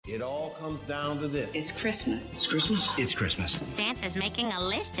It all comes down to this. It's Christmas. It's Christmas? It's Christmas. Santa's making a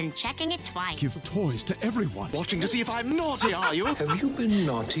list and checking it twice. Give toys to everyone. Watching to see if I'm naughty, are you? Have you been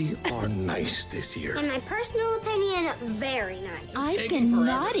naughty or nice this year? In my personal opinion, very nice. I've been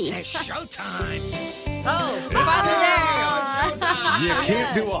naughty. It's showtime. Oh, we're finally there. You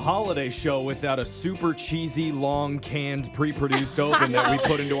can't do a holiday show without a super cheesy, long canned, pre-produced open that we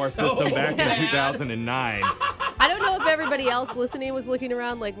put into our system back in 2009. I don't know if everybody else listening was looking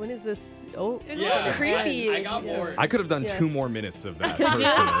around like, when is this? Oh, It was a little creepy. I got bored. I could have done 2 more minutes of that, personally.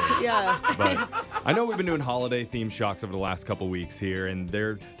 Yeah. But I know we've been doing holiday-themed shocks over the last couple weeks here, and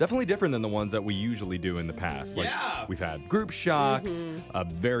they're definitely different than the ones that we usually do in the past. Like, we've had group shocks, a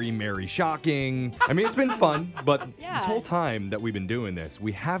very merry shocking. I mean, it's been fun, but this whole time that we've been doing this,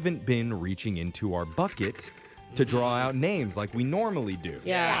 we haven't been reaching into our bucket to draw out names like we normally do.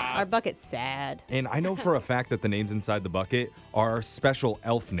 Yeah, our bucket's sad. And I know for a fact that the names inside the bucket are special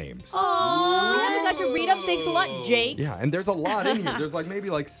elf names. Oh, we haven't got to read them. Thanks a lot, Jake. Yeah, and there's a lot in here. There's maybe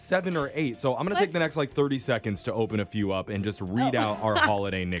 7 or 8. So I'm going to take the next 30 seconds to open a few up and just read out our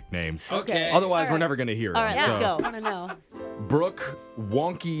holiday nicknames. Okay. Otherwise, we're never going to hear All them. right, So, let's go. I want to know. Brooke,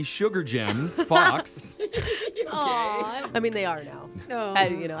 Wonky Sugar Gems, Fox. Aw. I mean, they are now. No.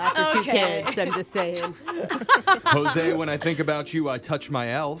 After 2 kids, I'm just saying. Jose, when I think about you, I touch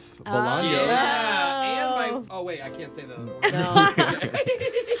my elf. Bolaños. Yeah. And my... Oh, wait, I can't say the other one.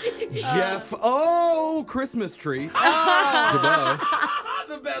 No. Jeff, Christmas tree. The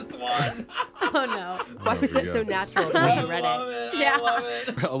best one. Oh, no. Why was that so natural the way you read love it? it. Yeah. I love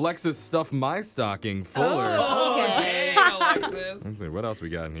it. Alexis, stuff my stocking. Fuller. Okay, Alexis. Let's see, what else we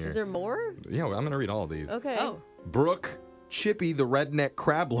got in here? Is there more? Yeah, I'm going to read all of these. Okay. Oh. Brooke, Chippy, the redneck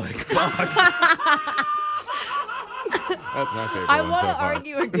crab leg fox. That's my favorite I one want so to far.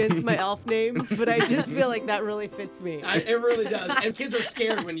 argue against my elf names, but I just feel like that really fits me. It really does. And kids are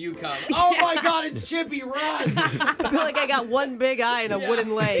scared when you come. Oh, my God, it's Chippy, run. I feel like I got one big eye and a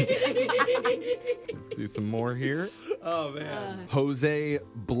wooden leg. Let's do some more here. Oh, man. Jose,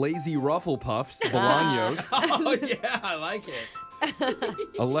 Blazy Ruffle Puffs, Bolaños. Oh, yeah, I like it.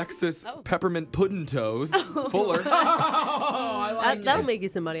 Alexis, Peppermint Puddin' Toes, Fuller. Oh, I like That'll it. make you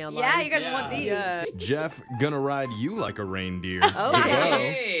some money online. Yeah, you guys want these. Yeah. Jeff, gonna ride you like a reindeer.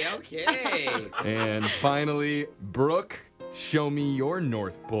 Okay. Okay. And finally, Brooke, show me your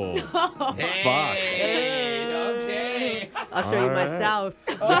North Pole. Fox. Hey, okay. I'll show you my Alright. south.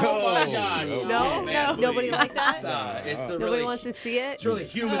 Oh, my gosh. No? Oh, man, Nobody please. like that? It's a Nobody really, wants to see it? it's really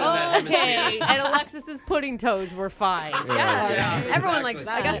human in that Okay, hemisphere. and Alexis's pudding toes were fine. Yeah. Yeah, Everyone exactly. likes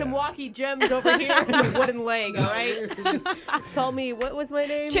that. I got some walkie gems over here and a wooden leg, all right? Just call me, what was my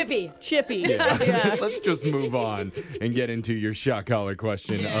name? Chippy. Chippy. Yeah. Let's just move on and get into your shot collar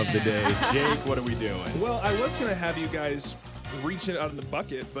question of the day. Jake, what are we doing? Well, I was going to have you guys reach it out of the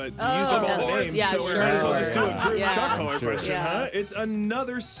bucket, but you used up all the names, Yeah, so we sure. might as well just do a group Yeah. shot collar Sure. question, Yeah. huh? It's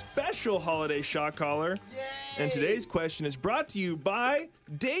another special holiday shot collar. And today's question is brought to you by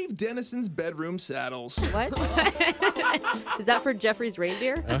Dave Dennison's Bedroom Saddles. What? Is that for Jeffrey's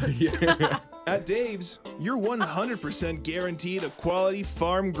reindeer? Yeah. At Dave's, you're 100% guaranteed a quality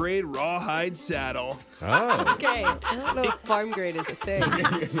farm-grade rawhide saddle. Oh. Okay. I don't know if farm grade is a thing.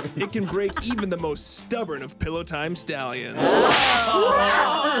 It can break even the most stubborn of Pillow Time stallions.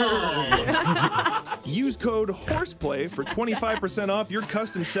 Use code HORSEPLAY for 25% off your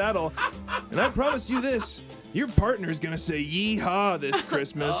custom saddle. And I promise you this, your partner's gonna say yee-haw this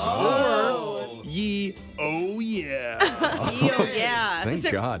Christmas. Or yee, oh yeah. Oh, yeah. Thank It's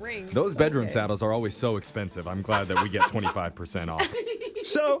a God. ring. Those bedroom saddles are always so expensive. I'm glad that we get 25% off.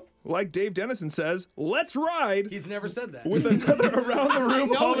 So, like Dave Dennison says, let's ride He's never said that. with another Around the Room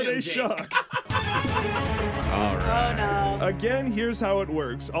know holiday him, Jake. shock. All right. Oh, no. Again, here's how it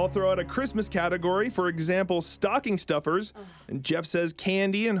works. I'll throw out a Christmas category, for example, stocking stuffers. And Jeff says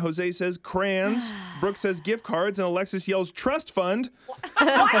candy, and Jose says crayons. Brooke says gift cards, and Alexis yells trust fund. Why am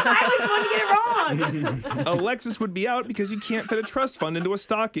I always the one to get it wrong? Alexis would be out because you can't fit a trust fund into a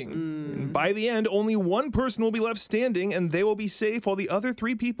stocking. And by the end, only one person will be left standing, and they will be safe while the other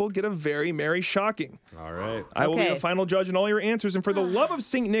 3 people get a very merry shocking. All right. I will be Okay. the final judge in all your answers, and for the love of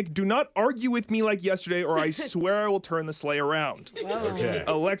St. Nick, do not argue with me like yesterday, or I swear I will turn the sleigh around. Okay.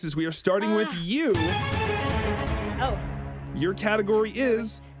 Alexis, we are starting with you. Oh. Your category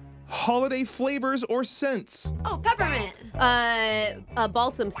is holiday flavors or scents. Oh, peppermint.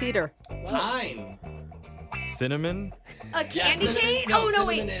 Balsam cedar. Pine. Cinnamon? A candy cinnamon- cane? no, Oh, no,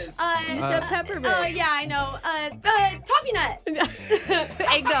 wait. cinnamon is- It's a peppermint. Oh, yeah, I know. Toffee nut.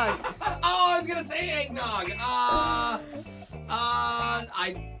 Eggnog. Oh, I was gonna say eggnog.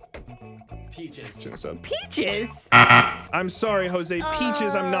 Peaches. Peaches? I'm sorry, Jose.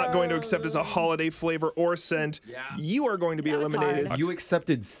 Peaches, I'm not going to accept as a holiday flavor or scent. Yeah. You are going to be eliminated. You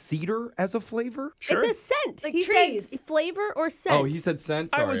accepted cedar as a flavor? Sure. It's a scent. Like he trees. said flavor or scent. Oh, he said scent?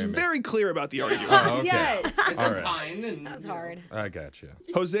 I Sorry, was missed- very clear about the argument. Oh, okay. Yes. I All said right. pine and That was hard. I got you.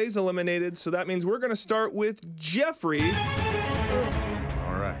 Jose's eliminated, so that means we're going to start with Jeffrey.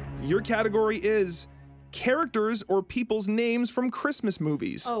 All right. Your category is characters or people's names from Christmas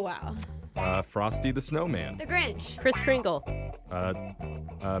movies. Oh, wow. Frosty the Snowman. The Grinch. Kris Kringle.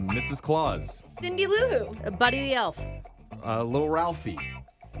 Mrs. Claus. Cindy Lou Who. Buddy the Elf. Little Ralphie.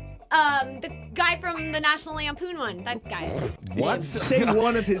 The guy from the National Lampoon one. That guy. What? Say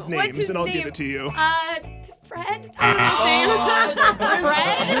one of his What's names his and I'll name? give it to you. Fred? I don't know his name.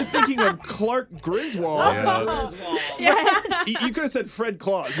 Fred? You're thinking of Clark Griswold. Yeah. You could have said Fred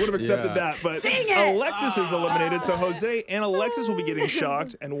Claus. Would have accepted Yeah. that, but Dang it. Alexis is eliminated, so Jose and Alexis will be getting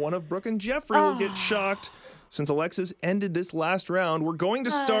shocked, and one of Brooke and Jeffrey will get shocked. Since Alexis ended this last round, we're going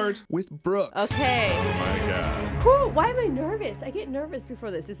to start with Brooke. Okay. Oh my God. Whew, why am I nervous? I get nervous before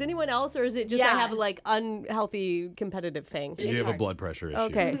this. Is anyone else, or is it just I Yeah. have like unhealthy competitive thing? You have a blood pressure issue.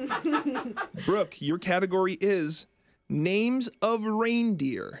 Okay. Brooke, your category is names of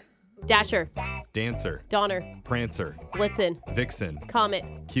reindeer. Dasher. Dancer. Donner. Prancer. Blitzen. Vixen. Comet.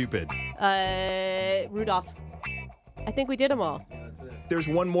 Cupid. Rudolph. I think we did them all. There's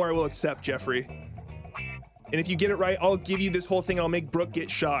one more I will accept, Jeffrey. And if you get it right, I'll give you this whole thing and I'll make Brooke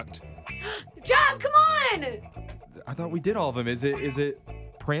get shocked. Jeff, come on! I thought we did all of them. Is it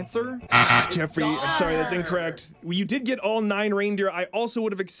Prancer? Jeffrey, I'm sorry, that's incorrect. You did get all 9 reindeer. I also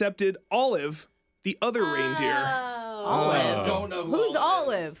would have accepted Olive, the other reindeer. I don't know Who's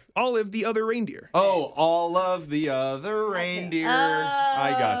Olive? Olive, the other reindeer. Oh, all of the other reindeer.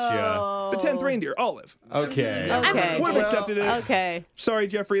 I gotcha. The 10th reindeer, Olive. Okay. Okay. Would have accepted it. Okay. Sorry,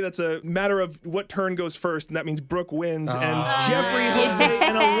 Jeffrey, that's a matter of what turn goes first, and that means Brooke wins. And Jeffrey, Jose,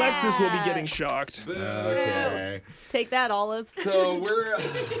 and Alexis will be getting shocked. Okay. Take that, Olive. So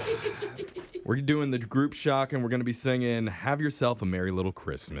we're doing the group shock, and we're gonna be singing "Have Yourself a Merry Little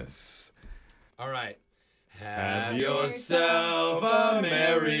Christmas." All right. Have yourself a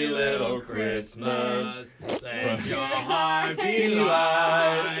merry little Christmas. Let your heart be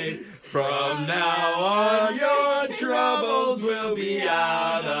light. From now on, your troubles will be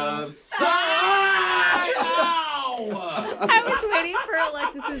out of sight. Ow! I was waiting for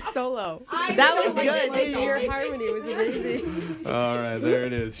Alexis's solo. That was good. Dude, your harmony was amazing. All right, there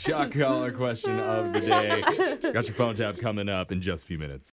it is. Shock collar question of the day. Got your phone tab coming up in just a few minutes.